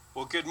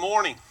Well, good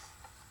morning.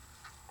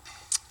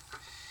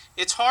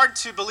 It's hard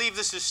to believe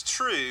this is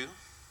true,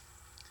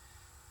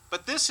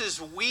 but this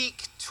is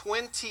week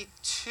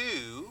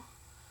 22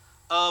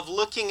 of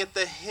looking at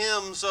the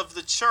hymns of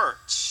the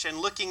church and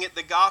looking at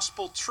the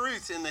gospel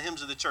truth in the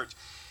hymns of the church.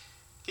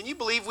 Can you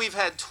believe we've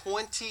had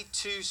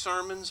 22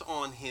 sermons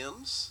on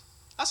hymns?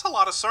 That's a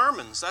lot of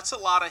sermons. That's a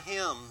lot of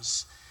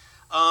hymns.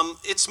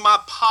 It's my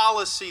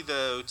policy,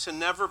 though, to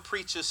never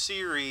preach a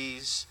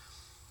series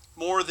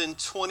more than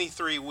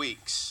 23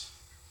 weeks.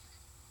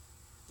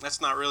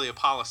 That's not really a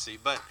policy,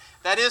 but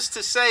that is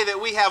to say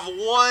that we have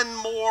one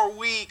more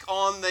week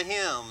on the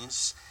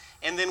hymns,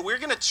 and then we're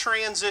going to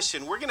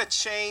transition. We're going to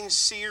change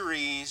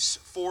series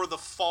for the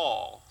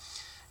fall,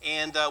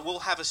 and we'll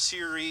have a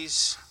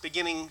series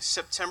beginning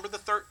September the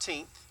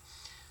 13th.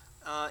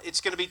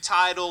 It's going to be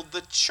titled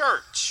The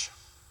Church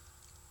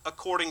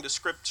According to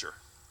Scripture.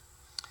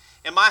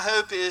 And my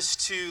hope is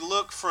to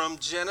look from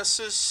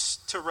Genesis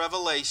to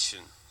Revelation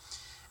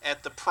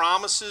at the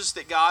promises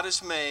that God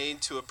has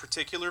made to a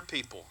particular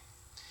people.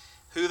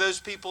 Who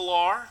those people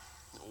are,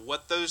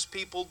 what those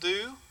people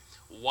do,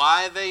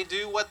 why they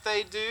do what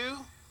they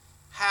do,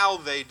 how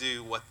they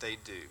do what they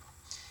do.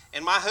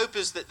 And my hope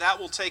is that that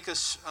will take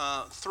us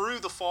through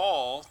the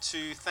fall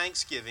to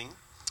Thanksgiving,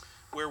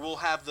 where we'll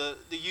have the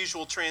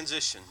usual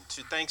transition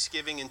to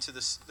Thanksgiving into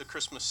the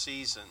Christmas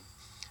season,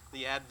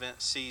 the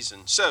Advent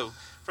season. So,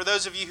 for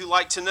those of you who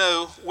like to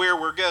know where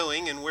we're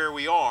going and where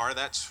we are,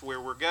 that's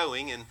where we're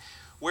going. And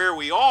where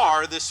we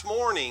are this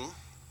morning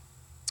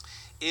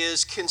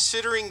is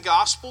considering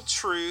gospel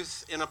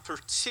truth in a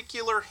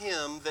particular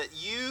hymn that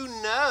you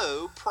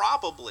know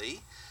probably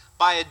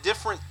by a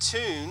different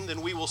tune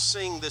than we will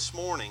sing this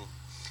morning.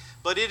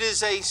 But it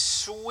is a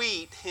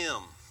sweet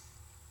hymn.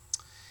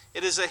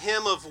 It is a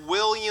hymn of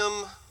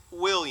William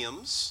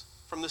Williams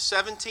from the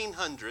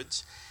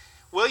 1700s.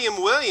 William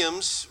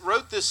Williams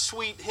wrote this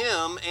sweet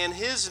hymn, and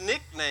his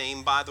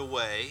nickname, by the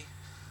way,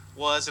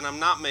 was, and I'm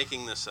not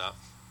making this up,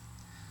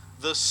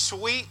 the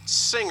Sweet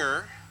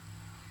Singer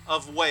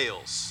of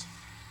Wales.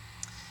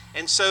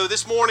 And so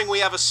this morning we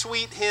have a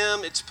sweet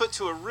hymn. It's put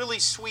to a really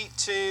sweet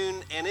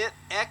tune, and it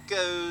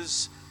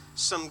echoes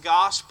some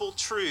gospel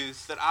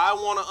truth that I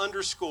want to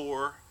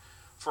underscore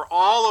for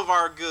all of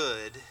our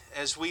good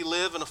as we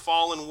live in a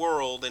fallen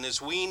world and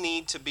as we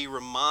need to be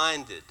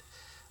reminded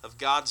of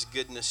God's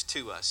goodness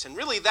to us. And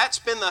really, that's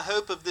been the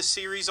hope of this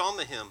series on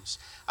the hymns.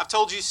 I've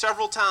told you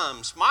several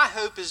times, my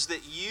hope is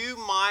that you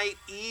might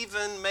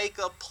even make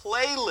a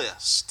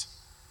playlist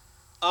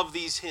of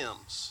these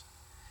hymns,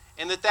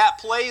 and that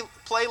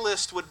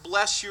playlist would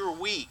bless your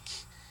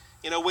week.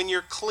 You know, when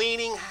you're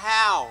cleaning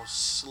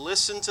house,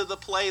 listen to the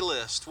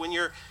playlist. When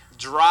you're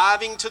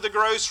driving to the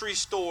grocery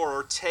store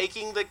or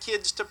taking the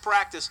kids to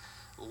practice,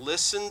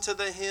 listen to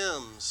the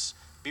hymns.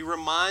 Be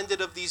reminded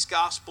of these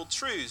gospel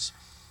truths,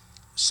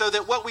 so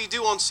that what we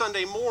do on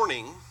Sunday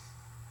morning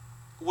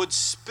would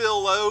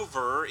spill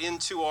over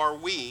into our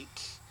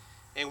week,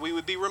 and we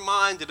would be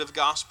reminded of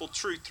gospel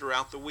truth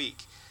throughout the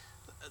week.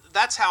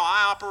 That's how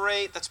I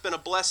operate. That's been a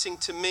blessing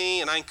to me,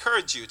 and I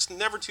encourage you. It's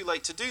never too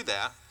late to do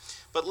that,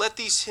 but let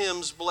these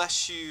hymns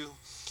bless you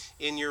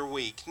in your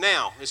week.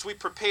 Now, as we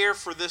prepare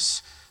for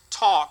this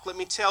talk, let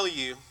me tell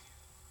you,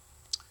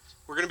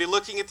 we're going to be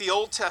looking at the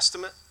Old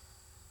Testament,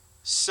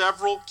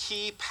 several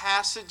key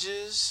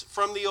passages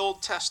from the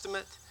Old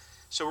Testament.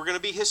 So we're going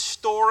to be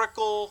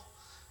historical.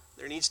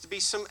 There needs to be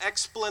some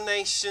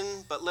explanation,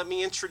 but let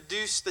me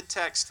introduce the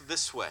text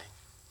this way.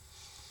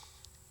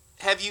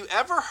 Have you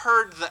ever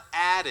heard the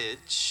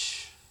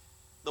adage,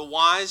 the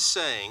wise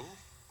saying,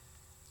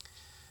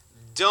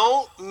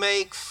 don't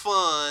make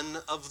fun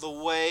of the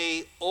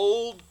way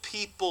old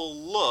people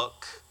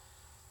look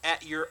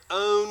at your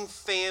own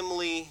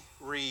family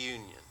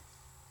reunion?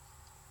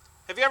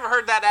 Have you ever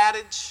heard that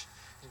adage?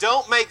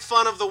 Don't make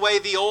fun of the way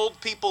the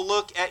old people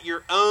look at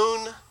your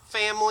own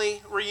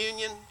family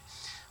reunion?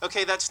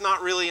 Okay, that's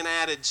not really an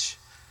adage.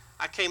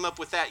 I came up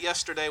with that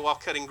yesterday while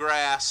cutting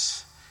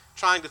grass,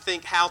 trying to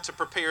think how to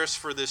prepare us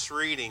for this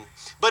reading.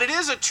 But it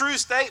is a true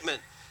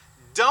statement.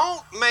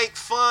 Don't make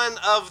fun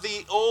of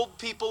the old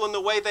people and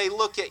the way they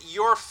look at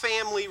your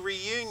family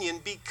reunion,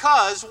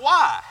 because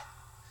why?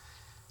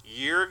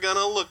 You're going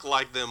to look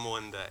like them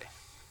one day,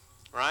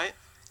 right?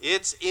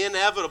 It's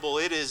inevitable.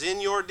 It is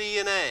in your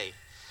DNA.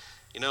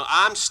 You know,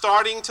 I'm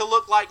starting to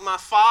look like my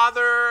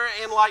father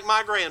and like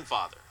my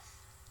grandfather.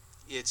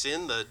 It's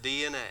in the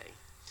DNA.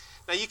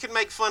 Now, you can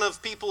make fun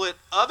of people at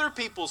other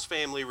people's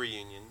family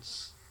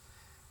reunions,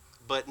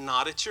 but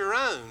not at your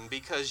own,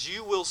 because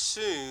you will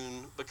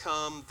soon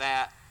become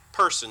that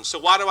person. So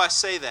why do I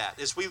say that?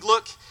 As we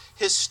look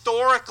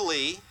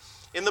historically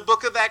in the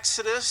book of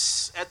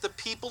Exodus at the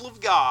people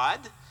of God,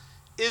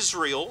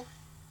 Israel,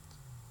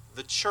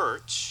 the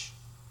church,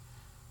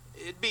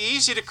 it'd be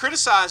easy to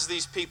criticize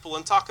these people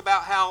and talk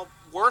about how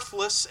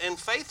worthless and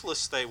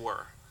faithless they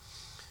were.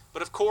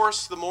 But of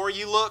course, the more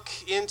you look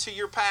into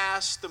your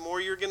past, the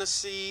more you're going to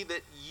see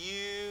that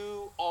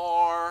you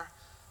are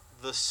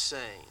the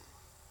same.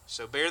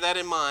 So bear that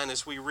in mind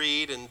as we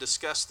read and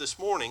discuss this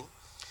morning.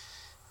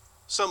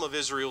 some of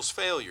Israel's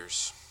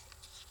failures.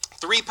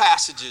 3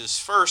 passages.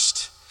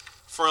 First,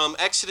 from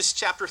Exodus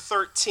chapter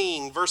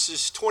 13,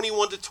 verses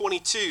 21 to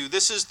 22.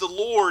 This is the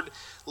Lord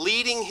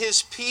leading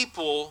his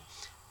people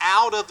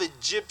out of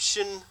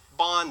Egyptian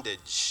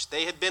bondage.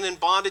 They had been in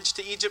bondage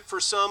to Egypt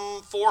for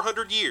some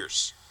 400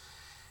 years.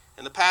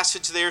 And the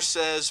passage there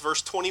says,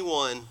 verse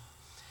 21,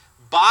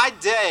 "By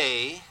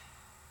day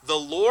the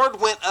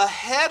Lord went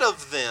ahead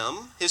of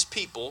them," his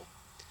people,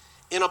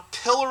 "in a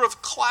pillar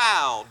of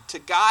cloud to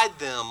guide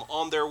them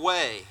on their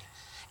way,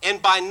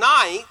 and by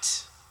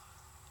night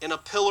in a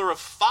pillar of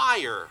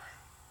fire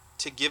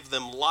to give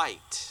them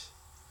light,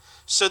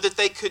 so that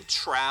they could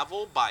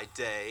travel by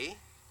day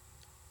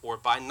or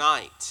by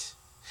night.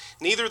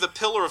 Neither the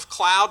pillar of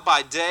cloud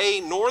by day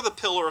nor the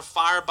pillar of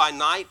fire by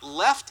night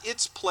left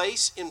its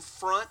place in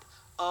front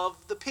of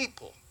the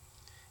people.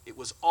 It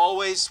was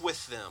always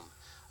with them.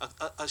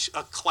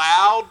 A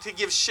cloud to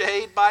give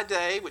shade by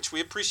day, which we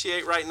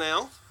appreciate right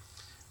now,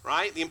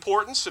 right? The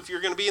importance if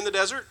you're going to be in the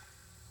desert.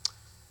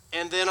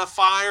 And then a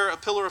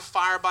pillar of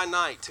fire by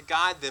night to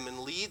guide them and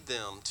lead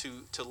them,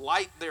 to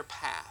light their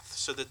path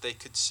so that they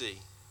could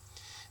see.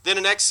 Then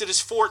in Exodus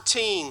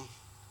 14,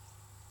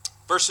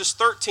 verses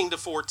 13 to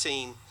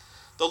 14,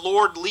 the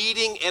Lord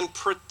leading and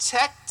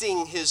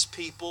protecting his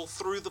people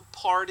through the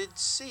parted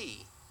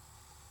sea.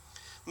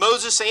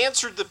 Moses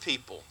answered the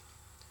people,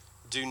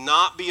 "Do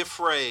not be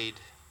afraid.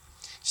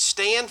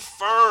 Stand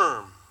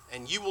firm,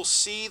 and you will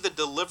see the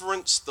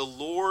deliverance the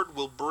Lord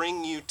will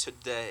bring you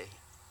today.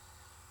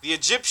 The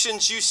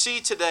Egyptians you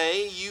see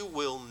today, you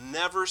will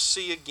never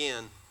see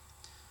again.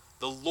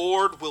 The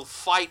Lord will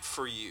fight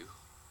for you.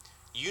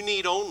 You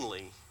need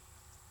only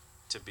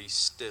to be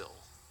still."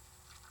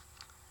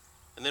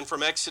 And then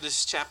from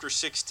Exodus chapter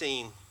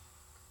 16,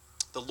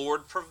 the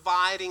Lord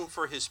providing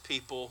for his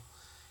people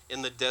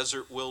in the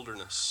desert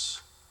wilderness.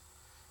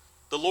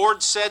 The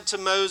Lord said to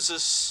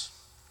Moses,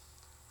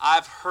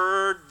 "I've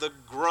heard the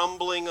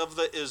grumbling of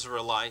the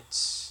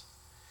Israelites.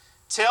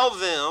 Tell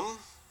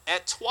them,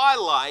 at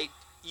twilight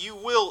you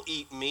will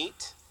eat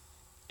meat,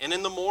 and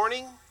in the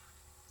morning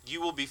you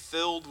will be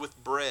filled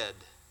with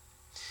bread.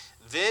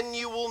 Then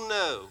you will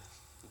know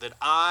that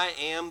I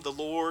am the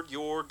Lord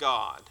your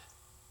God."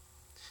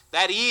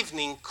 That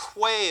evening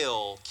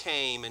quail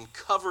came and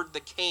covered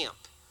the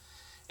camp,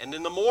 and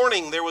in the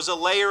morning there was a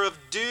layer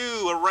of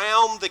dew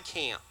around the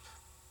camp.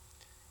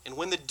 And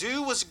when the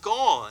dew was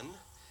gone,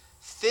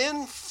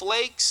 thin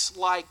flakes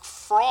like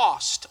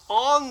frost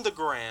on the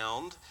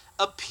ground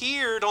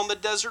appeared on the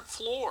desert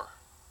floor.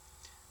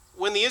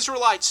 When the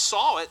Israelites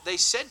saw it, they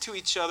said to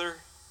each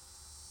other,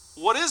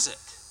 "What is it?"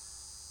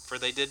 For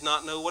they did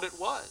not know what it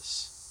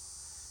was.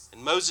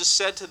 And Moses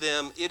said to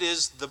them, "It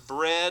is the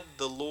bread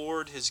the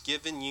Lord has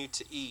given you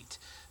to eat.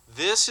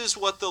 This is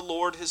what the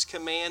Lord has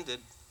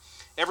commanded.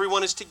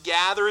 Everyone is to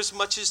gather as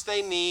much as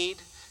they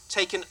need.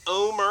 Take an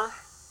omer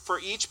for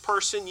each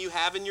person you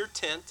have in your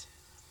tent."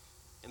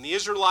 And the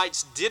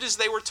Israelites did as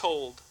they were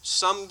told.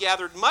 Some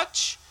gathered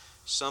much,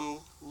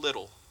 some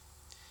little.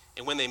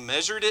 And when they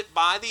measured it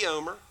by the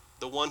omer,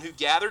 the one who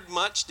gathered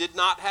much did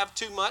not have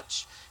too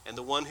much, and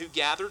the one who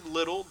gathered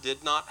little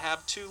did not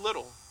have too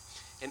little.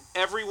 And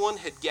everyone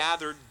had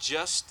gathered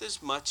just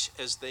as much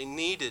as they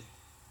needed.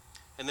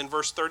 And then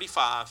verse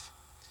 35,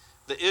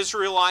 the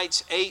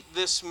Israelites ate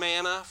this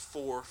manna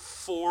for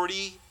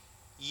 40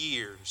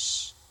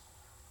 years.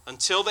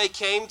 Until they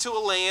came to a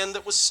land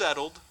that was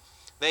settled,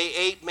 they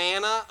ate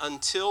manna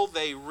until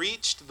they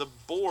reached the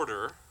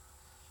border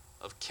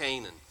of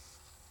Canaan.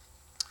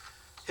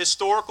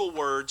 Historical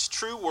words,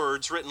 true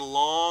words written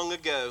long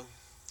ago,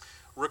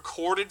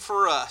 recorded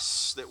for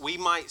us that we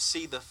might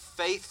see the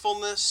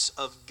faithfulness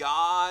of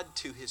God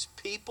to his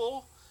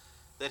people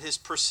that has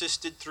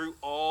persisted through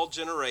all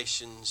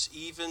generations,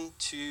 even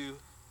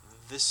to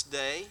this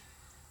day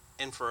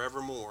and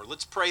forevermore.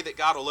 Let's pray that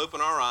God will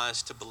open our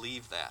eyes to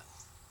believe that.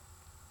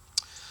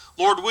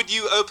 Lord, would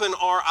you open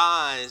our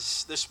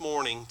eyes this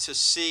morning to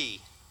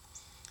see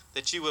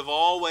that you have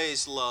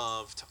always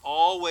loved,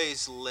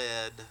 always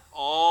led,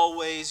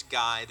 always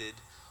guided,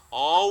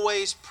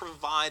 always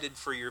provided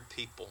for your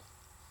people.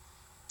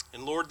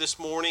 And Lord, this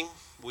morning,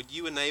 would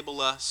you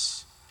enable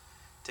us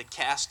to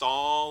cast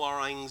all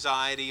our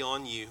anxiety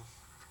on you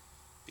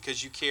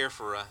because you care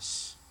for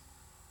us.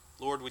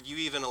 Lord, would you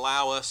even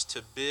allow us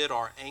to bid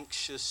our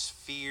anxious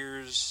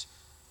fears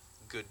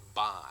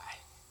goodbye?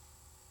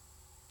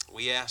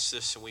 We ask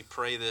this and we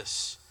pray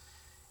this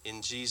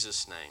in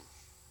Jesus' name.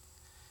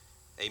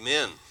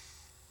 Amen.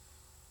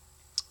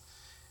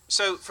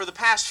 So for the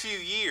past few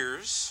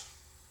years,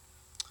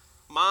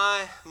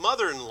 my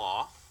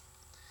mother-in-law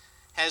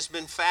has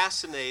been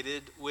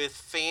fascinated with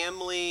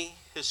family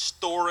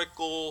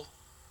historical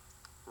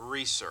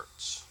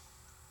research.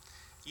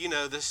 You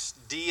know, this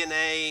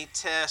DNA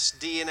test,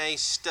 DNA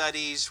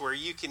studies where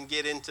you can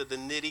get into the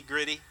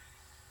nitty-gritty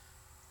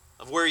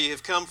of where you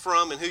have come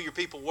from and who your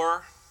people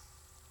were.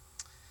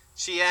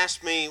 She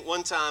asked me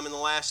one time in the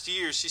last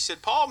year, she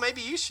said, "Paul,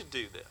 maybe you should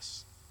do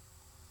this."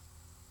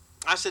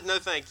 I said, "No,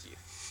 thank you."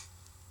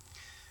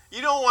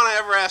 You don't want to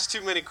ever ask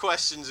too many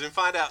questions and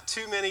find out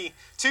too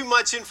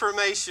much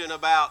information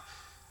about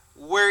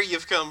where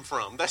you've come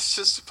from. That's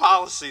just a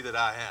policy that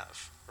I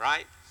have,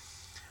 right?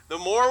 The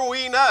more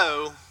we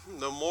know,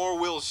 the more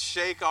we'll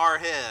shake our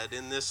head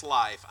in this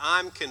life.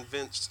 I'm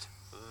convinced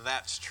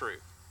that's true.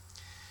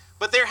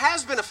 But there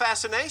has been a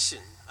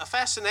fascination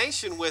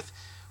with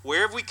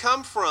where have we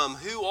come from?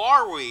 Who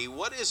are we?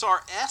 What is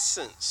our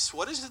essence?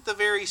 What is at the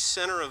very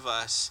center of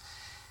us?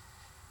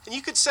 And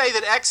you could say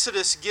that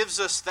Exodus gives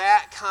us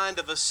that kind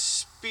of a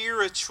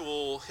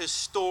spiritual,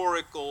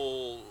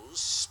 historical,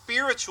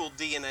 spiritual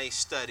DNA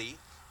study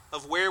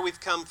of where we've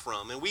come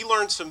from. And we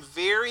learn some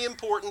very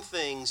important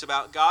things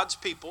about God's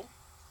people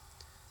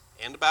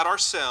and about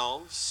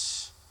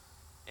ourselves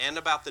and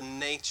about the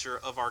nature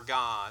of our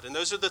God. And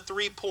those are the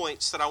 3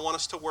 points that I want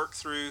us to work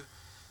through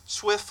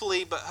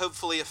swiftly but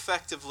hopefully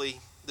effectively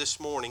this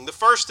morning. The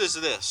first is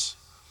this: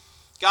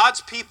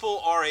 God's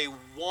people are a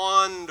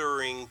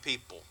wandering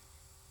people.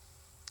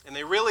 And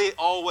they really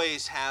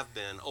always have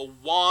been a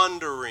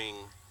wandering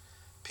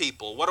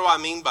people. What do I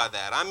mean by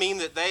that? I mean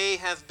that they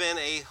have been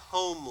a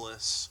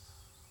homeless,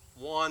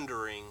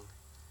 wandering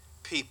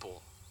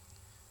people.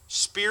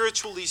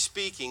 Spiritually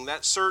speaking,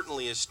 that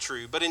certainly is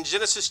true. But in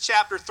Genesis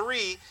chapter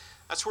 3,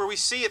 that's where we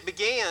see it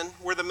began,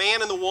 where the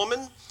man and the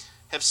woman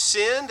have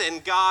sinned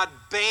and God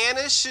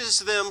banishes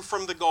them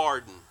from the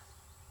garden.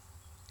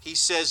 He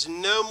says,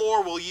 "No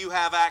more will you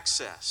have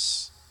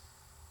access."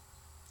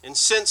 And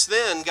since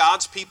then,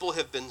 God's people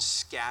have been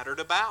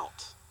scattered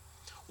about,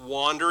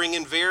 wandering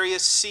in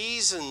various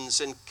seasons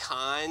and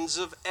kinds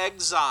of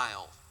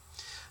exile.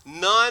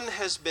 None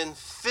has been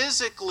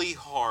physically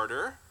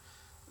harder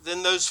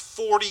than those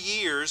 40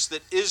 years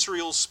that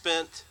Israel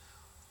spent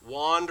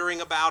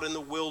wandering about in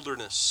the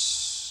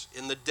wilderness,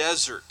 in the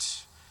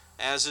desert,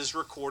 as is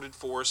recorded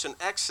for us in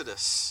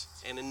Exodus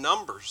and in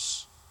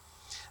Numbers.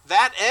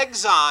 That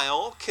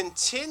exile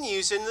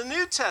continues in the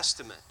New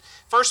Testament.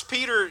 1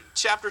 Peter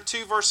chapter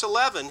 2, verse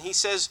 11, he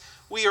says,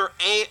 we are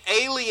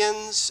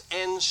aliens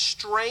and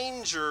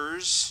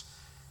strangers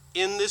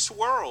in this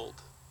world.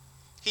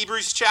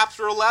 Hebrews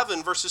chapter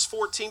 11, verses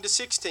 14 to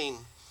 16,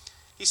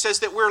 he says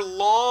that we're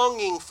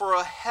longing for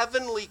a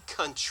heavenly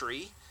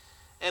country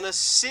and a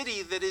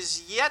city that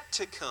is yet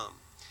to come.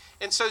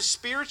 And so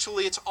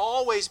spiritually, it's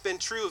always been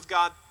true of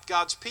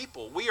God's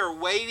people. We are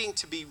waiting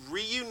to be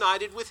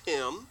reunited with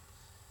Him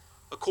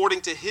according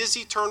to His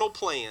eternal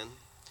plan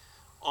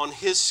on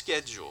His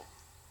schedule.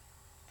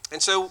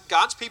 And so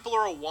God's people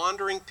are a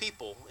wandering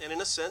people, and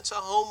in a sense, a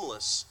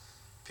homeless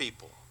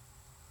people.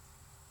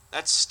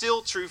 That's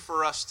still true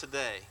for us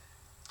today.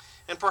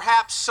 And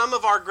perhaps some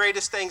of our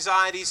greatest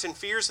anxieties and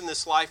fears in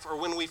this life are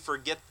when we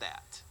forget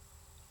that.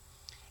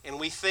 And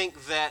we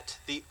think that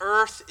the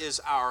earth is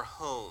our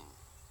home,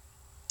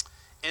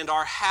 and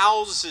our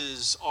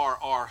houses are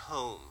our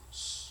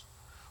homes,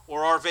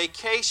 or our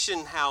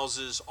vacation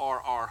houses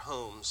are our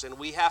homes, and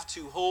we have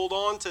to hold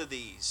on to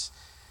these.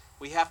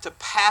 We have to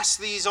pass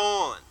these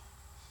on.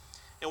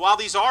 And while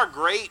these are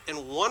great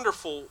and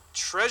wonderful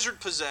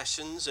treasured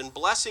possessions and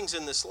blessings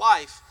in this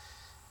life,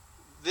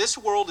 this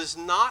world is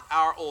not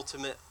our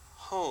ultimate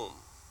home.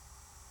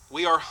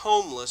 We are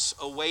homeless,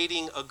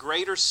 awaiting a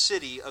greater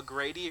city, a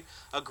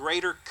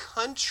greater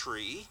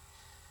country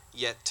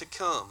yet to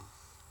come.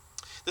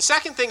 The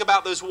second thing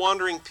about those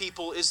wandering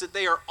people is that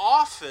they are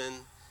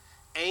often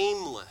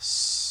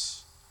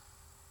aimless.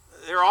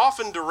 They're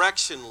often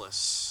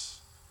directionless,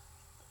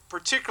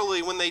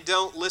 particularly when they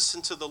don't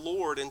listen to the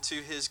Lord and to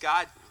His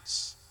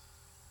guidance.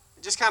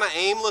 Just kind of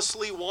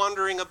aimlessly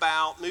wandering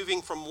about,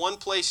 moving from one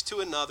place to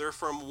another,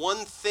 from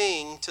one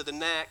thing to the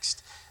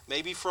next,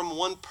 maybe from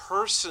one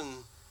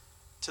person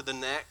to the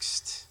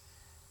next,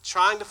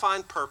 trying to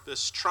find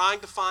purpose, trying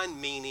to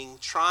find meaning,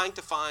 trying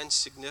to find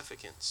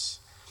significance.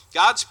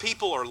 God's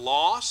people are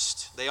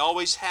lost. They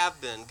always have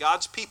been.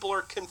 God's people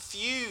are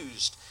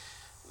confused.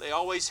 They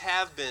always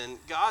have been.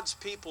 God's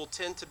people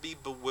tend to be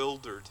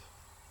bewildered.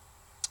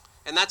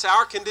 And that's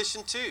our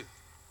condition too.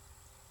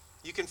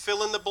 You can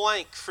fill in the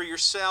blank for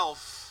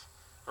yourself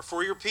or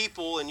for your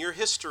people and your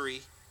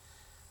history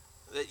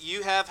that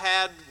you have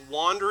had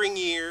wandering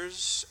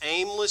years,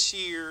 aimless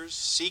years,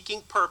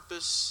 seeking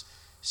purpose,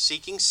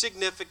 seeking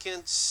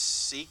significance,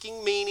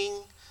 seeking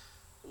meaning,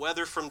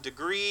 whether from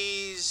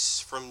degrees,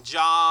 from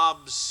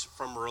jobs,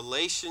 from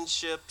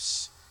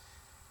relationships,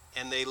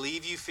 and they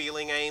leave you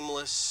feeling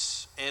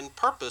aimless and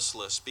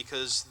purposeless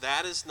because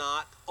that is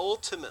not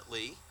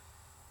ultimately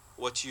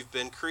what you've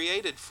been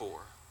created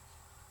for.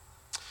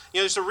 You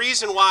know, there's a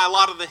reason why a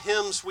lot of the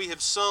hymns we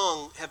have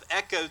sung have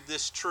echoed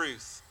this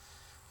truth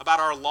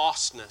about our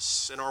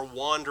lostness and our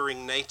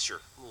wandering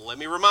nature. Let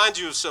me remind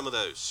you of some of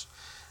those.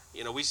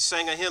 You know, we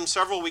sang a hymn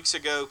several weeks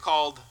ago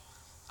called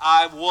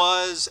I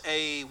Was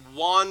a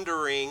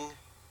Wandering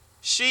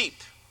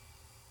Sheep.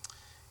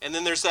 And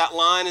then there's that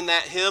line in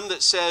that hymn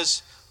that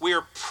says, we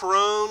are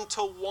prone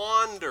to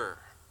wander.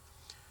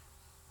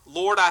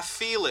 Lord, I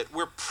feel it.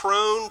 We're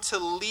prone to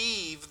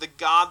leave the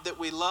God that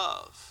we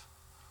love.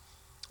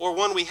 Or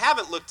one we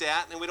haven't looked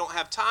at and we don't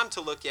have time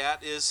to look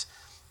at is,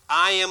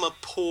 I am a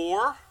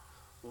poor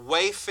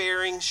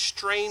wayfaring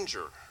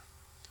stranger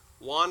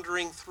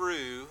wandering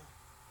through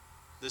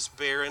this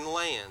barren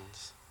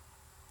land.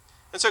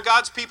 And so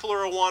God's people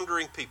are a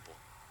wandering people.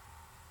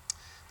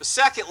 But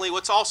secondly,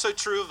 what's also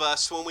true of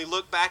us when we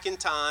look back in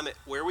time at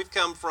where we've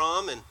come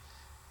from and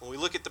when we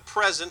look at the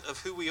present of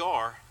who we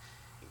are,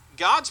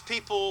 God's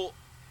people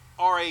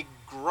are a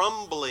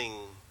grumbling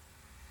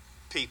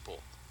people.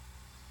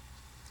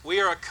 We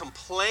are a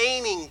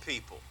complaining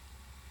people.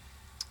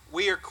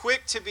 We are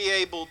quick to be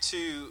able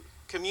to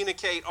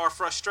communicate our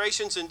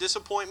frustrations and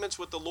disappointments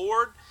with the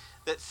Lord,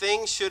 that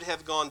things should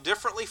have gone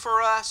differently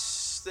for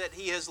us, that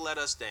He has let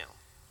us down.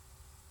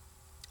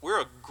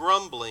 We're a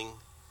grumbling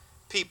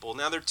people.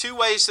 Now, there are two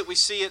ways that we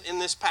see it in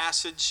this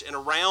passage and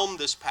around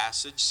this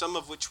passage, some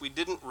of which we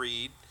didn't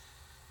read,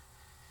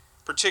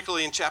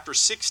 particularly in chapter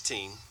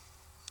 16.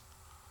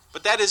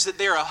 But that is that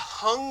they're a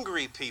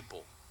hungry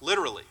people,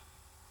 literally,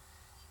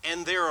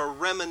 and they're a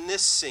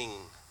reminiscing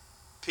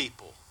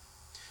people.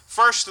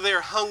 First,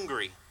 they're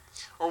hungry,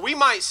 or we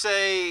might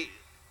say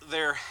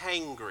they're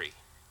hangry.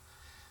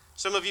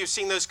 Some of you have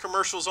seen those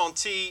commercials on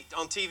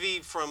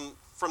TV from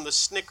the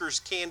Snickers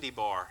candy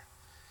bar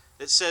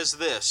that says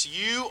this: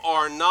 "You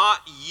are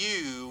not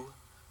you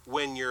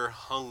when you're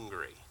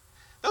hungry."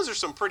 Those are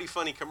some pretty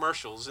funny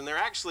commercials, and they're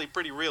actually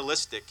pretty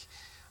realistic.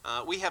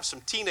 We have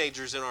some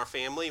teenagers in our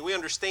family. We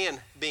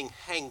understand being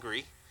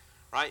hangry,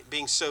 right?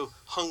 Being so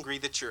hungry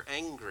that you're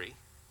angry.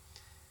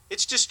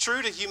 It's just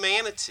true to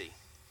humanity,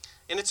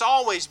 and it's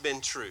always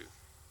been true.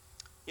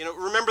 You know,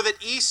 remember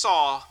that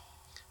Esau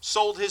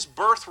sold his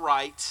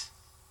birthright.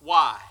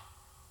 Why?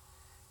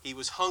 He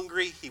was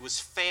hungry, he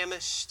was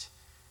famished,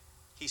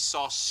 he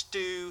saw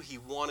stew, he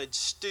wanted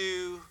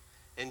stew,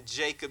 and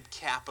Jacob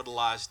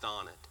capitalized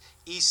on it.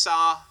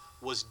 Esau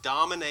was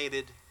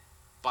dominated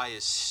by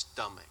his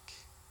stomach.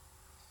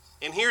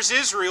 And here's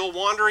Israel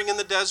wandering in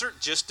the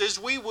desert, just as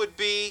we would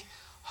be,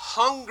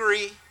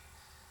 hungry,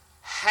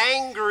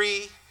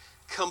 hangry,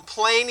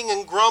 complaining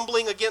and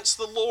grumbling against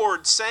the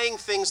Lord, saying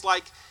things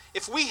like,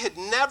 if we had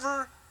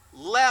never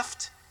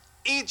left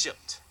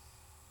Egypt,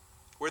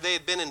 where they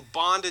had been in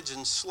bondage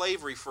and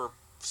slavery for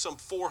some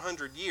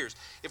 400 years,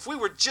 if we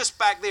were just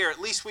back there, at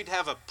least we'd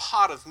have a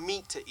pot of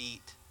meat to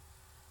eat.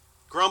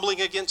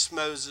 Grumbling against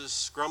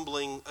Moses,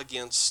 grumbling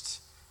against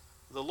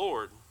the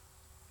Lord.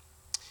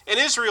 And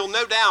Israel,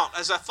 no doubt,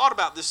 as I thought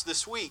about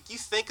this week, you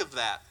think of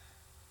that.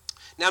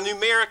 Now,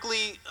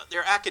 numerically,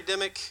 their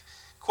academic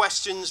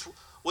questions: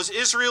 was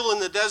Israel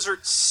in the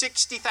desert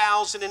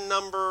 60,000 in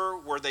number?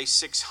 Were they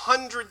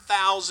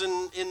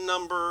 600,000 in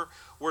number?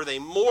 Were they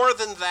more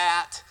than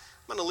that?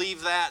 I'm going to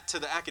leave that to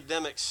the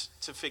academics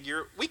to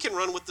figure. We can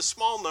run with the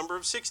small number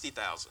of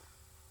 60,000.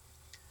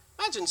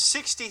 Imagine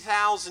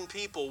 60,000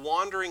 people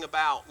wandering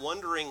about,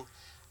 wondering,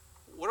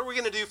 what are we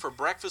going to do for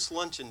breakfast,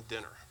 lunch, and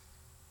dinner?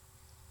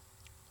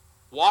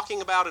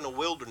 Walking about in a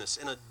wilderness,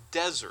 in a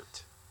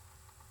desert,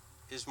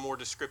 is more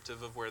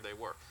descriptive of where they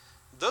were.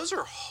 Those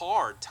are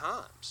hard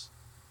times.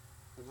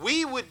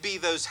 We would be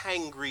those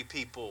hangry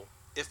people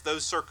if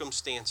those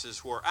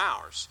circumstances were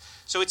ours.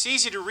 So it's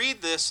easy to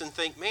read this and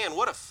think, man,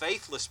 what a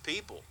faithless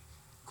people,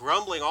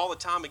 grumbling all the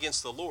time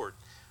against the Lord.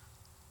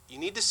 You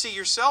need to see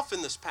yourself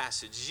in this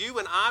passage. You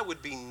and I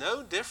would be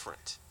no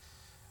different.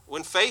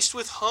 When faced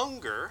with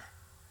hunger,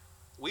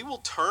 we will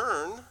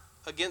turn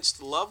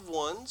against loved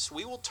ones.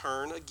 We will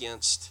turn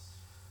against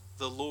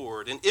the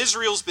Lord. And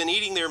Israel's been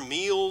eating their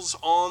meals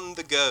on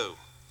the go.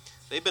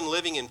 They've been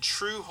living in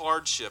true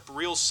hardship,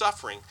 real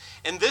suffering.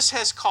 And this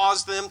has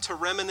caused them to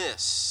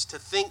reminisce, to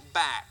think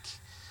back,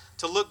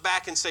 to look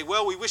back and say,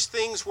 well, we wish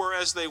things were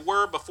as they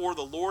were before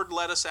the Lord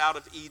led us out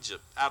of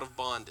Egypt, out of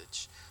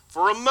bondage.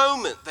 For a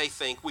moment, they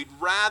think, we'd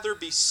rather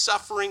be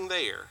suffering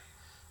there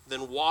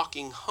than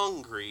walking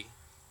hungry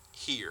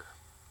here.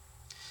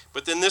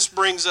 But then this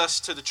brings us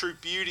to the true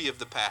beauty of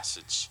the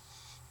passage.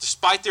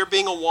 Despite there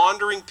being a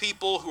wandering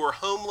people who are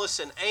homeless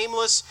and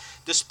aimless,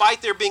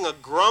 despite there being a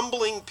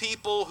grumbling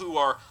people who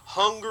are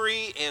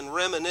hungry and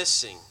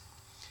reminiscing,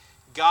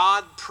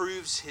 God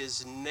proves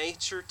His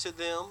nature to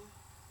them.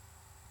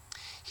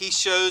 He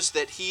shows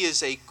that He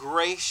is a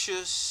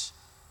gracious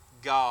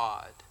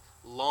God,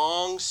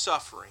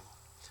 long-suffering,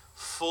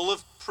 full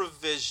of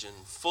provision,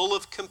 full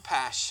of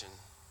compassion.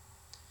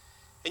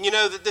 And you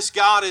know that this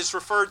God is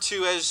referred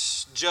to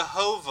as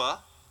Jehovah,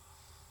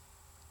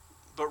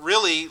 but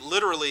really,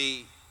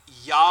 literally,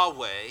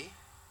 Yahweh,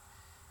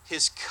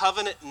 His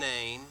covenant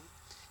name,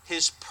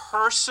 His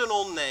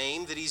personal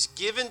name that He's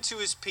given to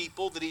His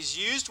people, that He's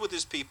used with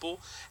His people,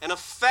 an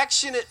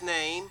affectionate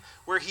name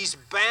where He's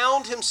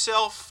bound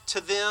Himself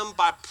to them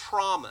by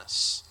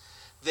promise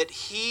that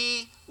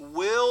He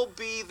will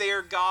be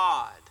their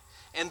God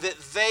and that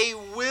they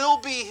will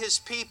be His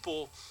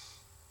people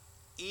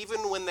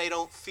even when they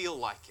don't feel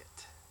like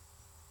it.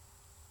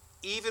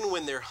 Even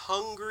when they're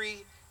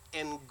hungry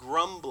and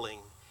grumbling,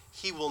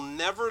 He will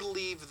never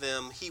leave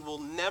them. He will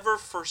never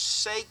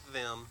forsake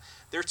them.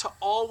 They're to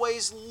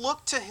always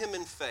look to Him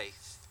in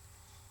faith.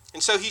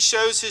 And so He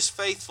shows His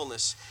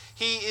faithfulness.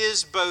 He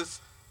is both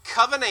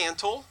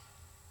covenantal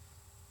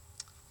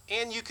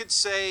and you could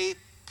say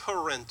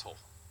parental.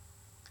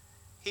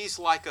 He's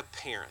like a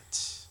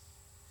parent.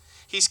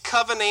 He's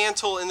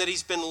covenantal in that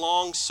he's been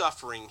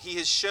long-suffering. He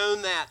has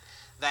shown that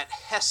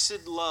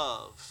hesed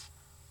love,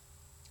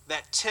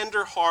 that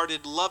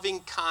tender-hearted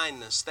loving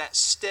kindness, that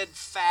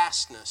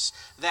steadfastness,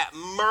 that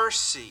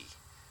mercy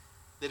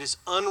that is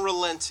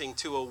unrelenting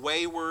to a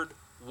wayward,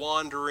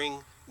 wandering,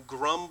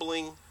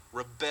 grumbling,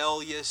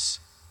 rebellious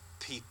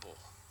people.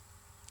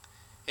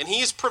 And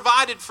he has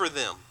provided for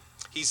them.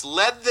 He's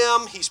led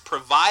them, he's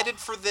provided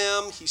for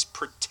them, he's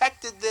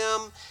protected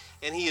them,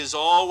 and he is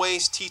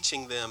always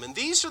teaching them. And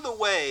these are the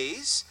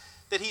ways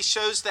that he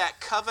shows that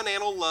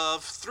covenantal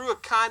love through a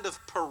kind of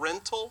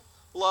parental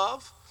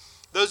love.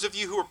 Those of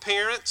you who are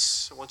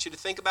parents, I want you to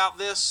think about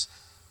this.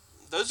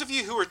 Those of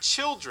you who are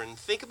children,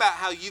 think about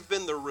how you've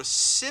been the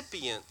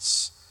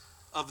recipients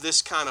of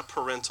this kind of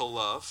parental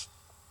love.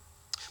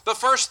 But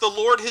first, the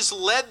Lord has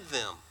led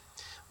them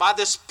by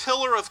this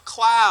pillar of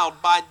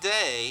cloud by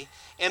day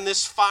and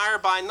this fire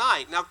by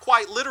night. Now,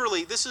 quite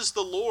literally, this is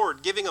the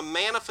Lord giving a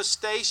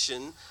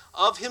manifestation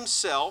of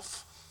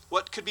himself,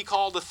 what could be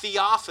called a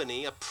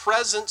theophany, a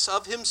presence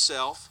of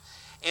himself,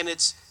 and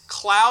it's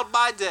cloud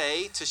by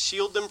day to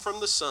shield them from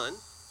the sun,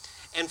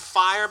 and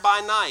fire by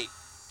night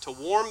to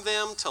warm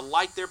them, to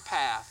light their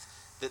path,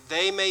 that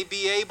they may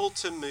be able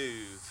to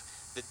move,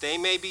 that they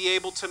may be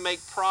able to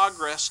make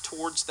progress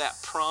towards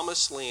that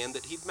promised land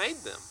that he'd made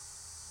them.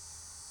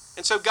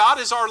 And so God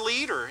is our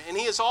leader, and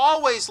he has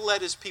always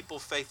led his people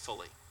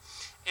faithfully.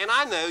 And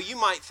I know you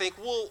might think,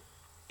 well,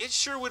 it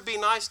sure would be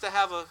nice to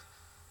have a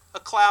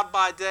cloud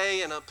by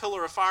day and a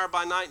pillar of fire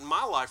by night in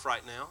my life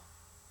right now.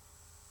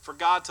 For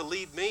God to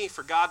lead me,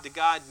 for God to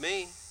guide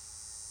me.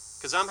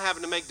 Because I'm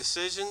having to make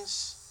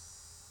decisions.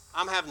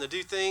 I'm having to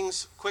do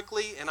things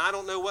quickly, and I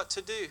don't know what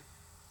to do.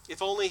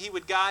 If only he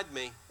would guide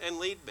me and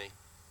lead me.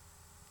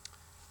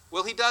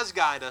 Well, he does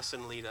guide us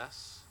and lead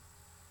us.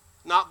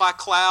 Not by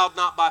cloud,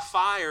 not by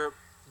fire,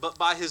 but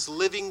by his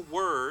living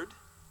word,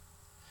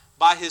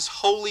 by his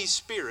Holy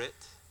Spirit,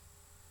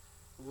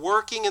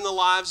 working in the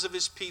lives of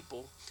his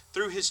people,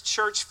 through his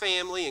church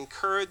family,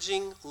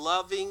 encouraging,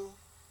 loving.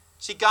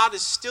 See, God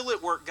is still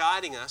at work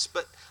guiding us,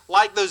 but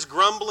like those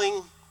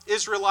grumbling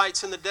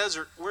Israelites in the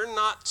desert, we're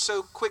not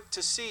so quick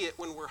to see it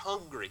when we're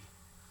hungry,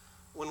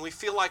 when we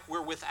feel like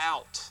we're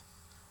without.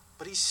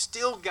 But he's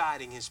still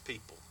guiding his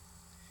people.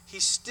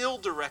 He's still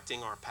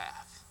directing our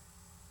path.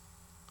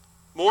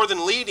 More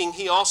than leading,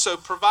 he also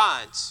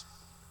provides.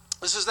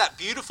 This is that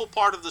beautiful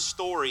part of the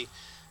story.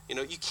 You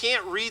know, you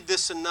can't read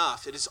this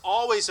enough. It is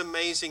always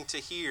amazing to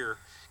hear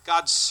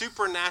God's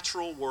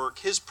supernatural work,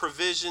 his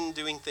provision,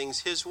 doing things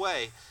his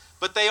way.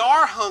 But they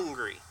are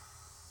hungry.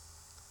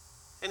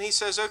 And he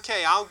says,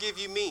 okay, I'll give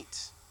you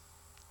meat,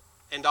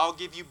 and I'll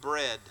give you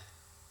bread.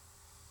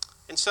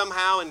 And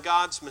somehow in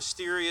God's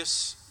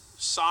mysterious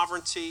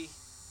sovereignty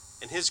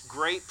and his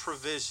great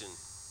provision,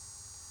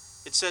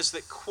 it says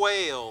that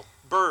quail,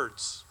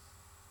 birds,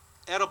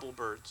 edible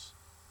birds,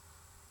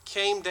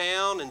 came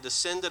down and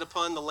descended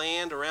upon the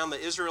land around the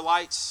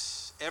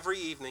Israelites every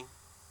evening.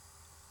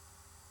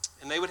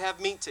 And they would have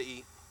meat to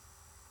eat.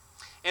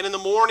 And in the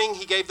morning,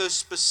 he gave those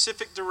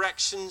specific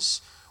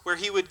directions where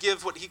he would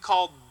give what he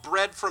called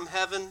bread from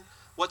heaven,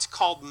 what's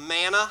called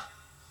manna,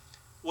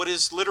 what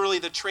is literally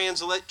the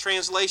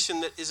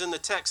translation that is in the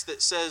text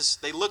that says,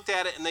 they looked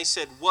at it and they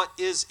said, what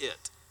is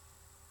it?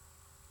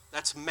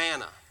 That's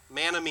manna.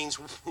 Manna means,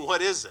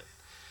 what is it?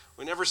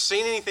 We've never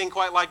seen anything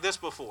quite like this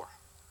before.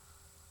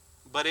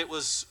 But it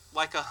was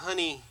like a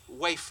honey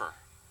wafer,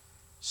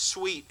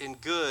 sweet and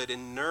good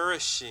and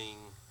nourishing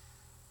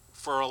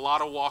for a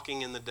lot of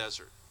walking in the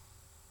desert.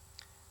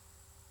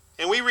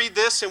 And we read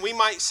this and we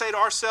might say to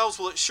ourselves,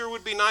 well, it sure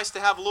would be nice to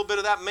have a little bit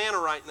of that manna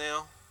right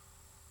now.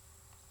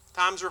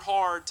 Times are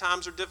hard,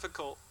 times are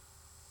difficult.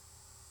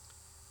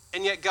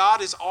 And yet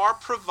God is our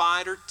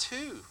provider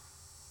too.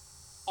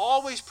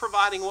 Always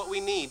providing what we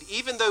need,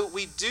 even though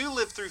we do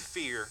live through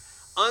fear,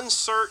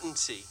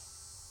 uncertainty,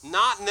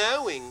 not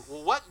knowing,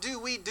 well, what do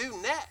we do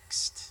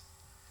next?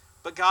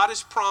 But God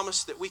has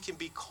promised that we can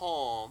be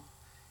calm.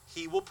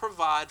 He will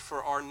provide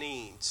for our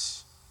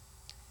needs.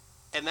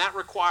 And that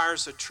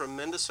requires a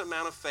tremendous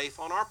amount of faith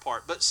on our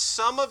part. But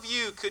some of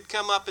you could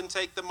come up and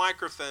take the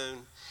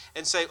microphone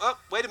and say, oh,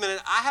 wait a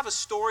minute, I have a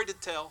story to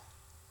tell.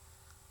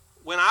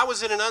 When I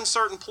was in an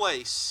uncertain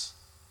place,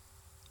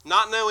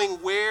 not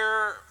knowing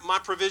where my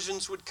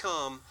provisions would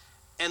come,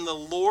 and the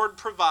Lord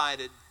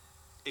provided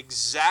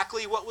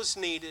exactly what was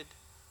needed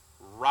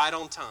right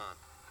on time.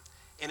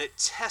 And it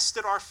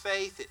tested our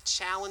faith, it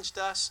challenged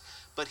us,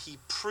 but he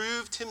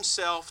proved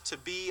himself to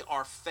be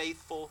our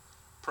faithful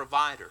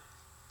provider.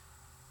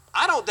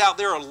 I don't doubt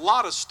there are a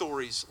lot of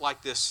stories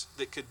like this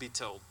that could be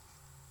told.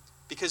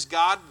 Because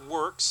God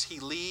works, he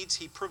leads,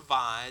 he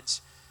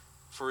provides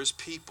for his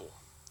people.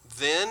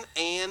 Then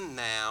and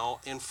now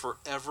and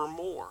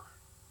forevermore.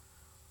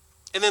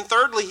 And then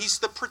thirdly, he's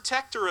the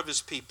protector of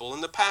his people.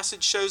 And the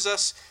passage shows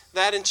us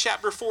that in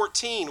chapter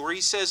 14, where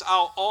he says,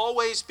 I'll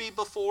always be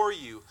before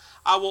you.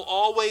 I will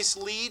always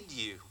lead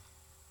you.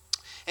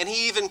 And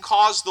he even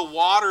caused the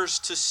waters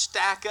to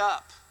stack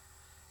up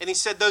And he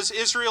said, those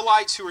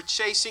Israelites who are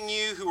chasing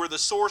you, who are the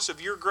source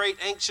of your great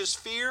anxious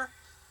fear,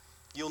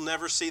 you'll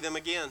never see them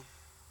again.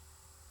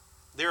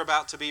 They're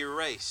about to be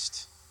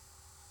erased.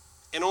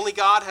 And only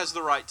God has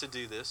the right to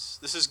do this.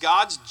 This is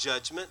God's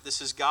judgment. This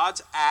is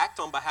God's act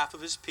on behalf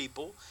of his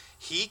people.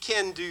 He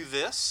can do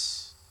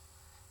this,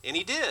 and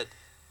he did.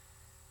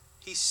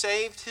 He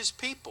saved his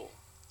people.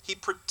 He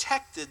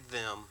protected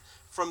them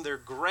from their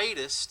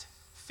greatest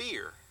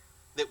fear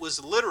that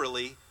was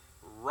literally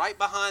right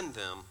behind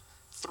them,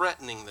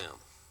 threatening them.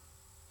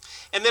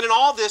 And then in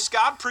all this,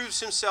 God proves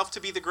himself to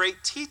be the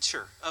great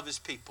teacher of his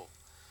people.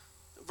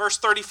 Verse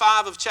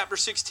 35 of chapter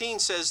 16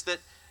 says that,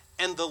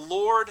 and the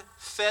Lord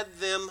fed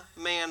them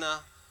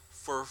manna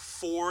for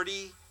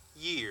 40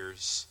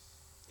 years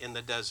in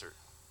the desert.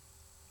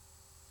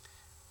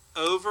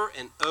 Over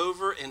and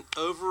over and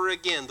over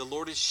again, the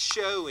Lord is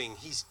showing,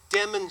 he's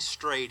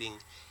demonstrating,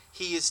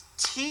 he is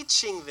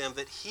teaching them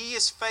that he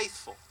is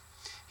faithful.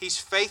 He's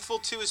faithful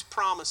to his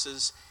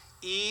promises,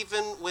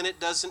 even when it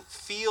doesn't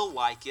feel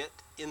like it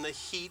in the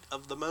heat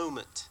of the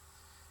moment,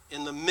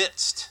 in the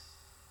midst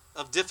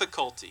of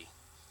difficulty,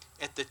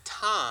 at the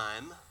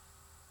time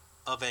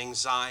of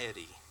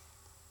anxiety.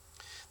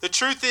 The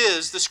truth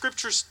is, the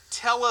scriptures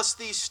tell us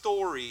these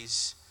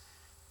stories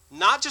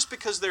not just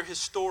because they're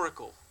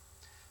historical,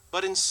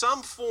 but in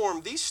some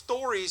form, these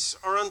stories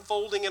are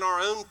unfolding in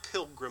our own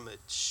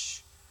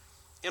pilgrimage,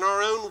 in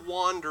our own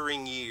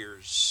wandering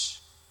years.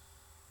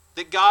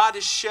 That God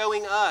is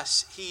showing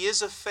us he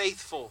is a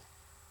faithful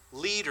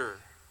leader,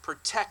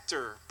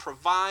 protector,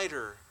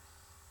 provider,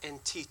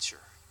 and teacher.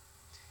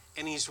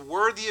 And he's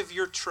worthy of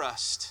your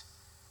trust,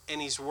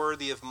 and he's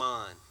worthy of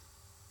mine.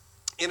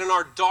 And in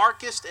our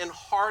darkest and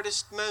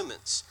hardest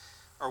moments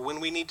are when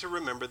we need to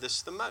remember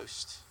this the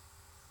most.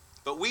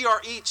 But we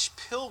are each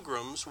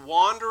pilgrims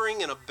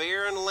wandering in a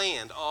barren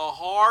land, a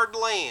hard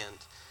land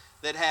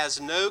that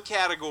has no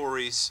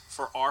categories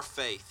for our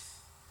faith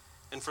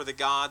and for the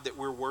God that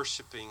we're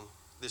worshiping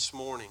this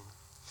morning.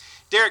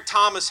 Derek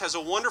Thomas has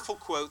a wonderful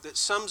quote that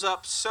sums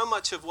up so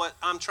much of what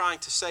I'm trying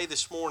to say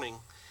this morning.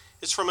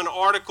 It's from an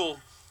article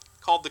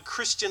called The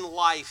Christian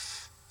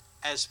Life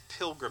as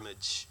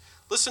Pilgrimage.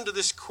 Listen to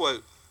this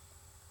quote.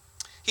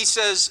 He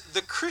says,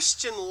 the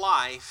Christian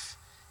life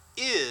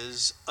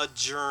is a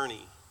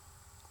journey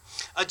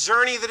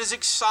that is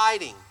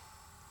exciting,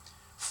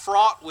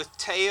 fraught with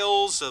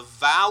tales of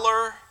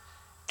valor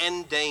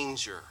and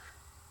danger.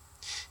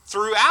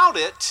 Throughout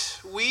it,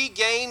 we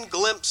gain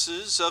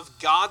glimpses of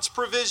God's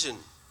provision,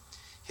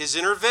 his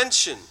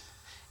intervention,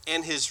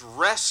 and his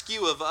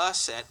rescue of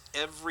us at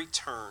every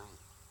turn.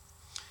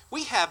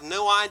 We have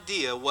no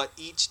idea what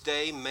each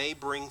day may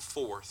bring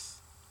forth,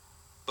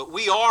 but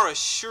we are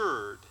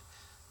assured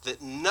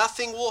that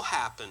nothing will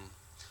happen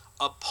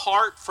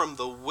apart from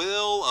the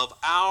will of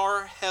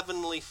our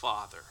Heavenly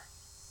Father.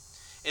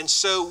 And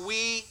so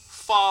we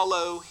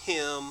follow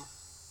him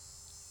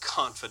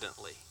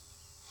confidently.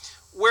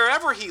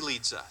 Wherever he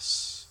leads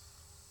us,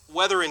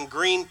 whether in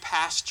green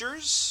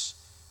pastures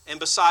and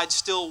beside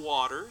still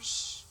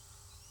waters,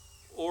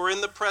 or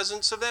in the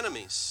presence of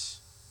enemies,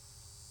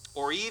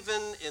 or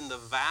even in the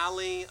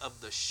valley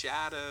of the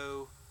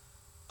shadow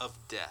of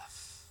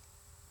death.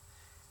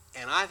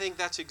 And I think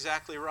that's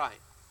exactly right.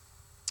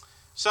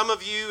 Some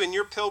of you in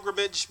your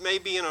pilgrimage may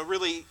be in a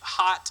really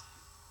hot,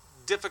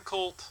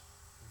 difficult,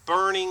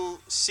 burning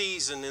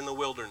season in the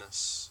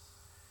wilderness.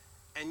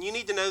 And you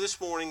need to know this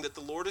morning that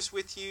the Lord is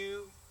with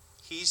you.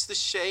 He's the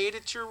shade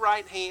at your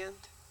right hand.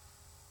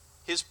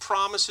 His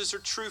promises are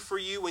true for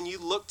you when you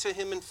look to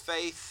him in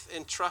faith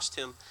and trust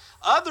him.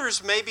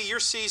 Others, maybe your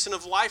season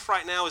of life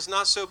right now is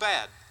not so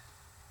bad.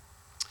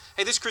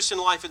 Hey, this Christian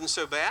life isn't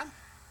so bad.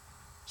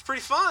 It's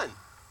pretty fun.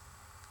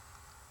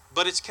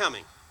 But it's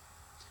coming.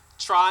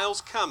 Trials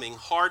coming,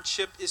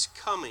 hardship is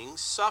coming,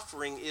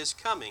 suffering is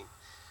coming.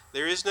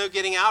 There is no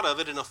getting out of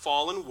it in a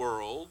fallen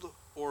world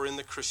or in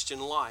the Christian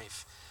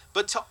life.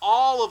 But to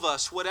all of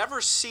us, whatever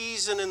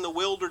season in the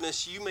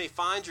wilderness you may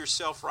find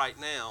yourself right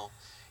now,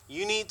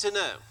 you need to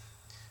know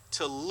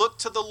to look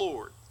to the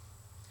Lord,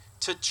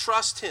 to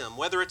trust him,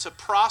 whether it's a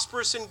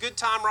prosperous and good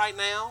time right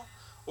now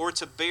or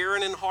it's a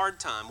barren and hard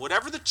time.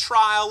 Whatever the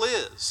trial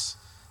is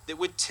that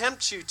would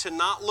tempt you to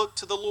not look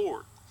to the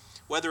Lord,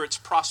 whether it's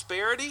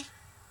prosperity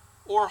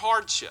or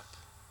hardship.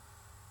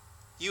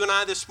 You and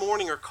I this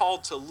morning are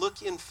called to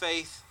look in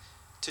faith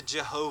to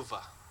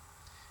Jehovah,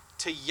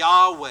 to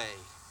Yahweh,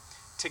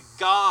 to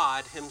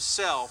God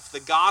himself, the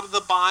God of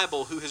the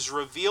Bible who has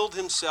revealed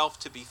himself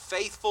to be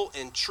faithful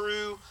and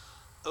true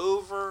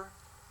over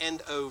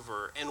and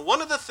over. And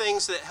one of the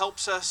things that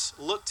helps us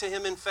look to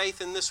him in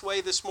faith in this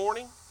way this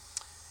morning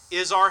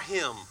is our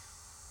hymn,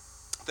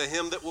 the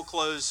hymn that we'll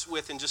close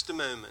with in just a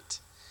moment.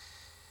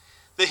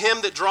 The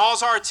hymn that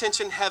draws our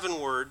attention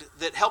heavenward,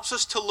 that helps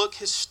us to look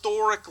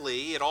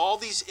historically at all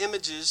these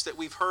images that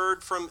we've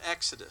heard from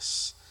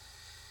Exodus,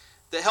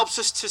 that helps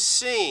us to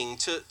sing,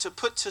 to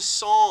put to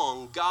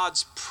song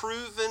God's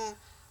proven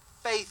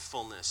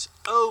faithfulness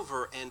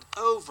over and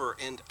over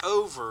and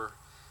over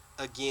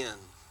again.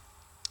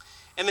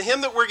 And the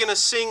hymn that we're going to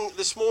sing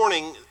this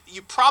morning,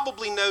 you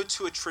probably know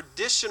to a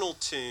traditional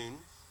tune,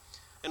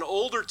 an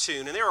older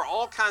tune, and there are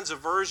all kinds of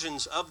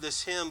versions of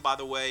this hymn, by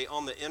the way,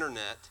 on the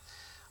internet.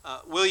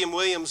 William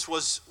Williams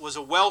was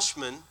a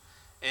Welshman,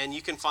 and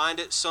you can find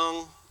it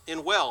sung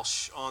in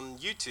Welsh on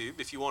YouTube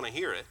if you want to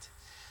hear it.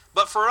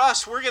 But for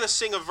us, we're going to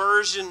sing a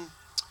version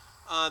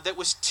that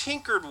was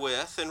tinkered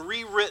with and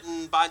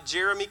rewritten by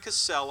Jeremy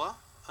Casella,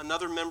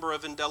 another member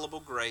of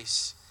Indelible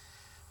Grace.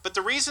 But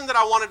the reason that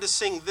I wanted to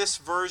sing this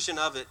version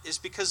of it is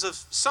because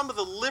of some of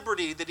the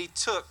liberty that he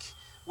took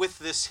with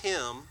this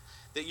hymn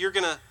that you're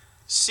going to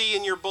see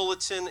in your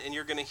bulletin and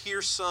you're going to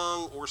hear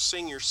sung or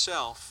sing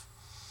yourself.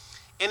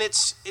 And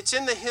it's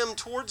in the hymn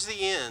towards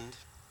the end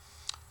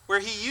where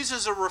he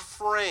uses a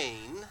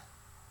refrain,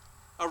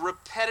 a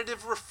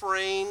repetitive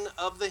refrain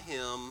of the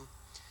hymn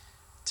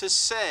to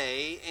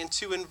say and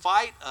to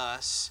invite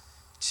us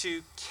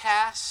to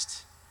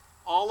cast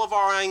all of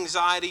our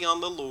anxiety on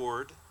the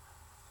Lord,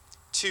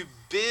 to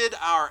bid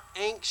our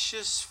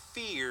anxious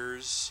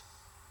fears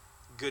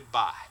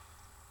goodbye.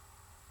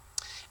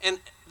 And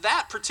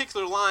that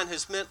particular line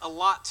has meant a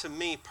lot to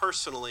me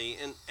personally,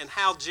 and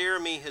how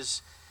Jeremy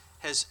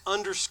has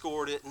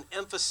underscored it and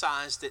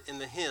emphasized it in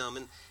the hymn.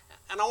 And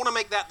I want to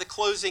make that the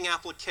closing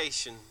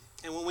application.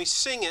 And when we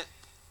sing it,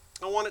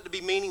 I want it to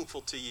be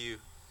meaningful to you.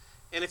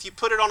 And if you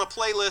put it on a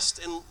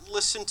playlist and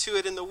listen to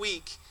it in the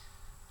week,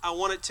 I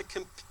want it to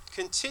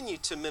continue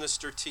to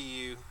minister to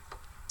you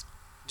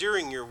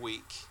during your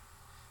week.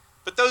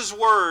 But those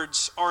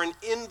words are an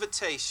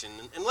invitation,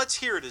 and let's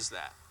hear it as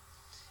that.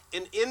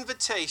 An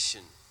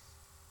invitation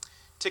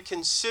to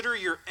consider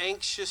your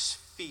anxious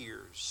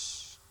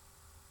fears.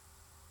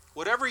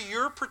 Whatever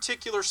your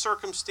particular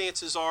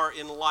circumstances are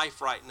in life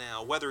right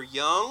now, whether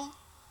young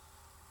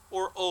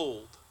or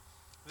old,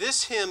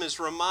 this hymn is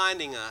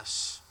reminding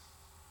us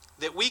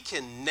that we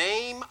can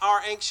name our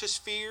anxious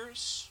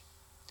fears,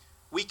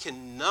 we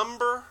can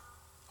number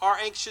our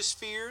anxious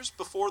fears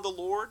before the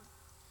Lord,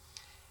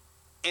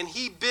 and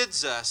he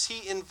bids us,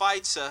 he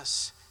invites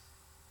us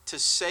to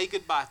say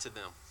goodbye to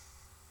them.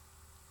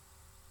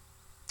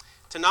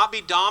 To not be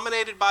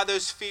dominated by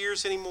those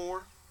fears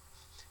anymore,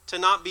 to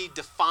not be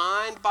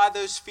defined by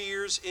those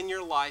fears in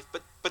your life,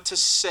 but to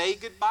say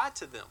goodbye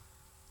to them.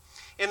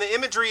 And the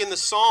imagery in the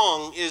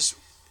song is,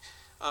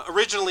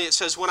 originally it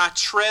says, when I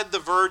tread the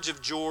verge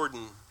of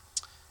Jordan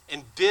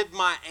and bid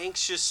my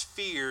anxious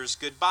fears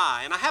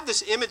goodbye. And I have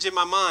this image in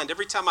my mind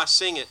every time I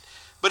sing it,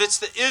 but it's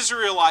the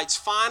Israelites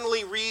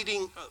finally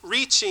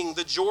reaching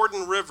the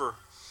Jordan River.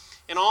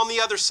 And on the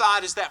other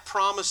side is that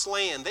promised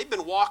land. They've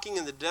been walking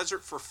in the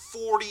desert for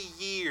 40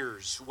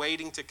 years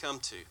waiting to come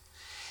to.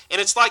 And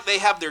it's like they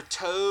have their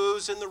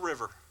toes in the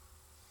river.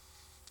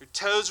 Their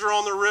toes are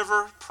on the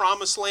river,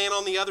 promised land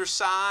on the other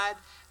side,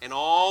 and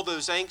all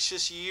those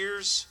anxious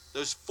years,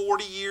 those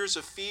 40 years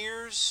of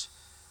fears,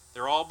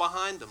 they're all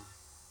behind them.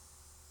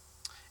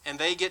 And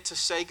they get to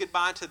say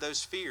goodbye to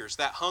those fears,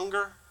 that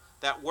hunger,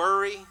 that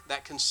worry,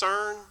 that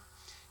concern.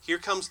 Here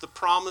comes the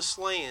promised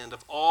land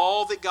of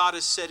all that God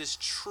has said is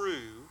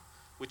true,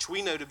 which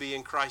we know to be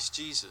in Christ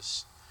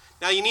Jesus.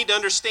 Now you need to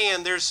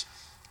understand there's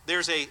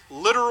a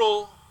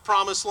literal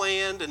promised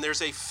land and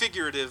there's a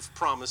figurative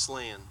promised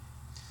land.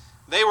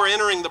 They were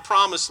entering the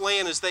promised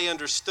land as they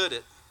understood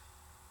it.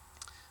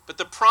 But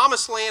the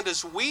promised land,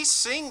 as we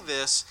sing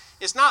this,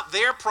 is not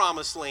their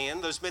promised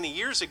land those many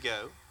years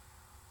ago.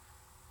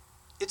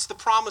 It's the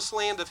promised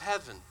land of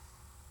heaven.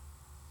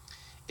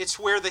 It's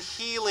where the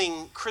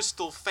healing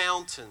crystal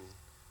fountain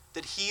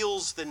that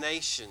heals the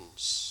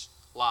nations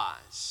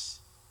lies.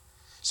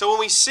 So when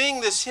we sing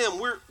this hymn,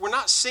 we're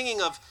not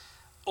singing of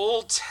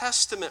Old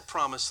Testament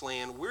promised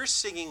land. We're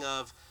singing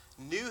of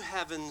new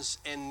heavens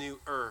and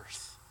new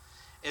earth.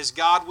 As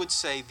God would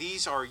say,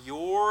 these are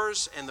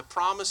yours, and the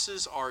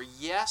promises are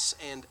yes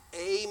and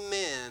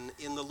amen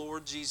in the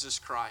Lord Jesus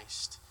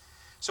Christ.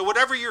 So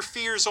whatever your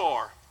fears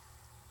are,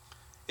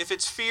 if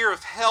it's fear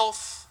of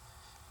health,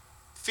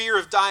 fear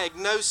of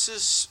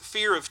diagnosis,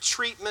 fear of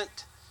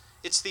treatment,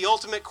 it's the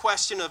ultimate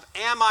question of,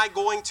 am I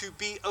going to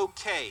be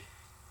okay?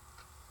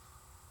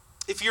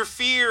 If your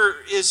fear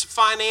is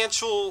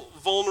financial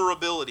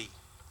vulnerability,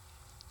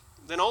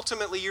 then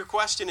ultimately your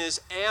question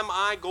is, am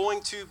I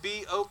going to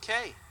be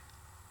okay?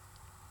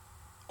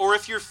 Or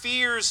if your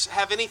fears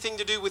have anything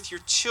to do with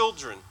your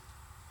children,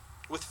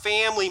 with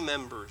family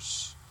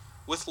members,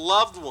 with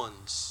loved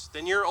ones,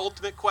 then your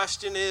ultimate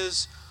question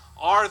is,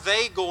 are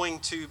they going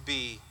to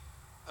be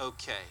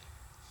okay?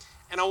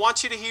 And I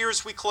want you to hear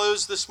as we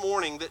close this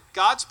morning that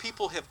God's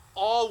people have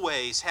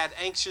always had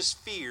anxious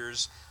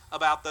fears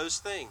about those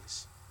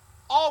things.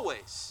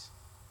 Always.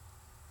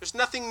 There's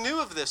nothing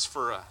new of this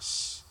for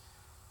us.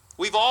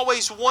 We've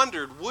always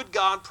wondered, would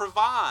God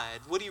provide?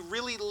 Would he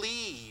really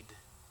lead?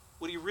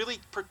 Would he really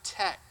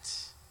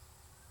protect?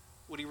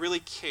 Would he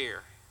really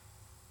care?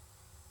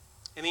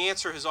 And the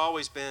answer has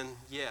always been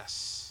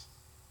yes,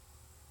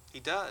 he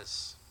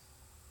does.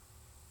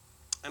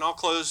 And I'll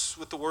close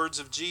with the words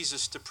of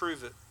Jesus to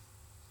prove it.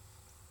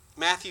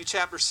 Matthew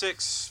chapter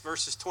 6,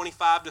 verses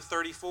 25 to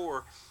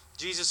 34.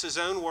 Jesus'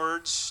 own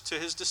words to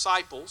his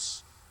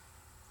disciples,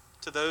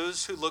 to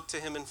those who look to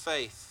him in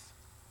faith.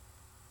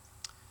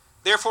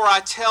 Therefore I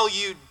tell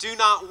you, do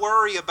not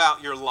worry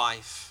about your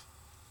life,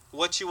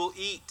 what you will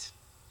eat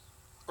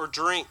or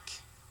drink,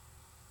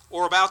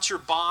 or about your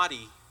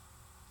body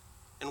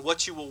and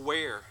what you will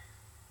wear.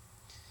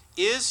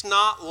 Is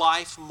not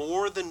life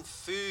more than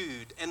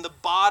food, and the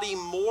body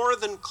more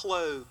than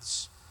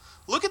clothes?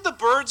 Look at the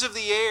birds of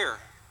the air.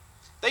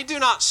 They do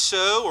not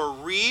sow or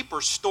reap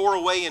or store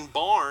away in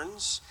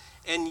barns,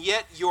 and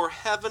yet your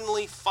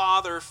heavenly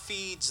Father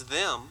feeds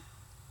them.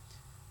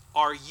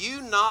 Are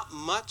you not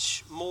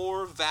much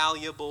more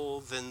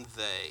valuable than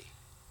they?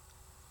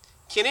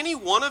 Can any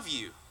one of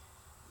you,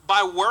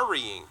 by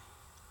worrying,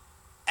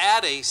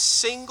 add a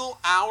single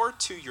hour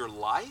to your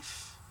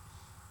life?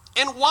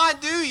 And why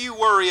do you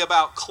worry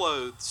about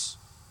clothes?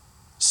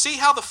 See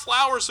how the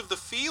flowers of the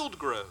field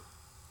grow.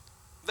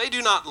 They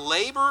do not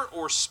labor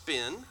or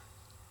spin.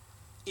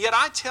 Yet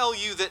I tell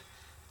you that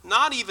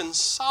not even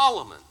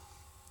Solomon,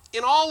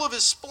 in all of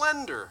his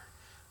splendor,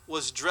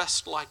 was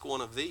dressed like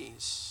one of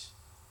these.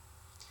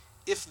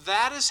 If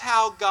that is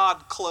how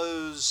God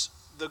clothes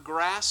the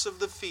grass of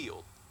the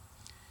field,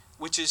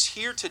 which is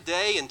here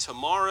today and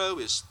tomorrow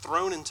is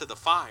thrown into the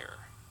fire,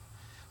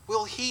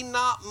 will he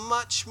not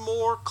much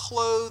more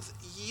clothe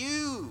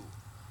you,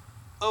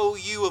 O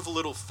you of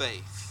little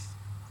faith?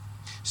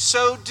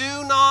 So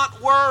do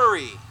not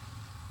worry,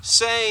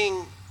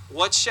 saying,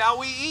 what shall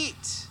we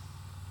eat?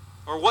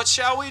 Or what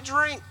shall we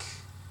drink?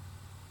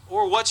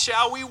 Or what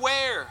shall we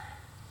wear?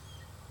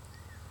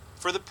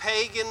 For the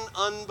pagan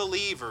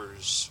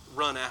unbelievers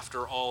run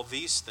after all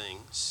these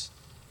things,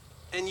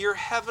 and your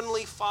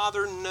heavenly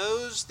Father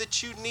knows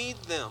that you need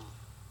them.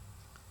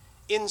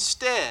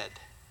 Instead,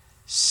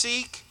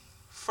 seek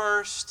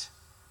first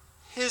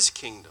his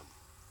kingdom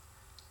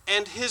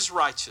and his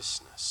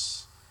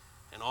righteousness,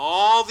 and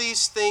all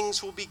these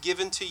things will be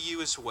given to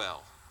you as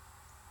well.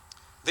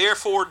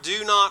 Therefore,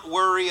 do not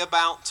worry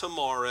about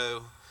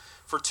tomorrow,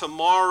 for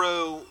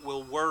tomorrow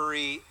will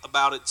worry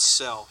about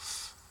itself.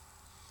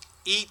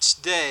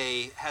 Each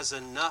day has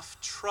enough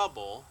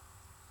trouble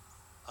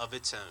of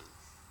its own.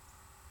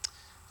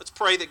 Let's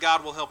pray that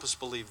God will help us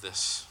believe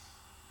this.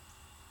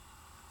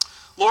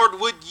 Lord,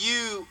 would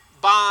you,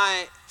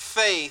 by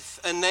faith,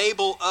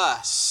 enable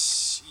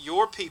us,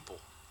 your people,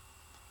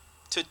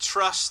 to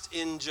trust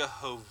in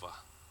Jehovah,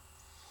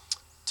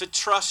 to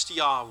trust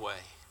Yahweh,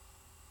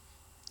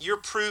 your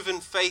proven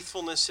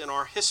faithfulness in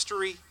our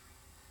history,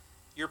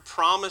 your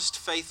promised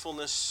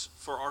faithfulness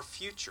for our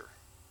future.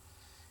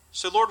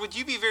 So, Lord, would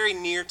you be very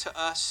near to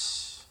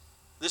us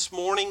this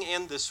morning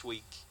and this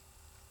week?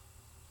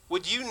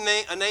 Would you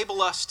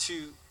enable us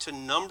to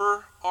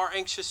number our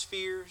anxious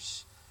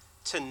fears,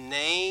 to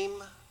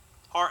name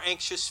our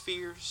anxious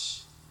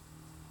fears?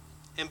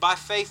 And by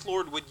faith,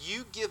 Lord, would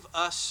you give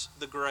us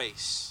the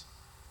grace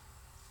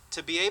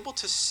to be able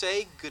to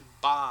say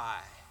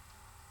goodbye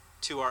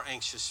to our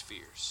anxious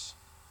fears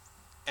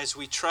as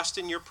we trust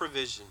in your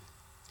provision,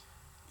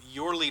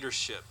 your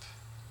leadership,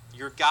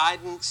 your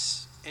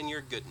guidance, and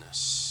your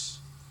goodness.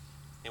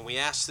 And we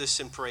ask this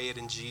and pray it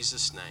in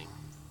Jesus' name.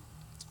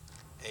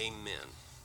 Amen.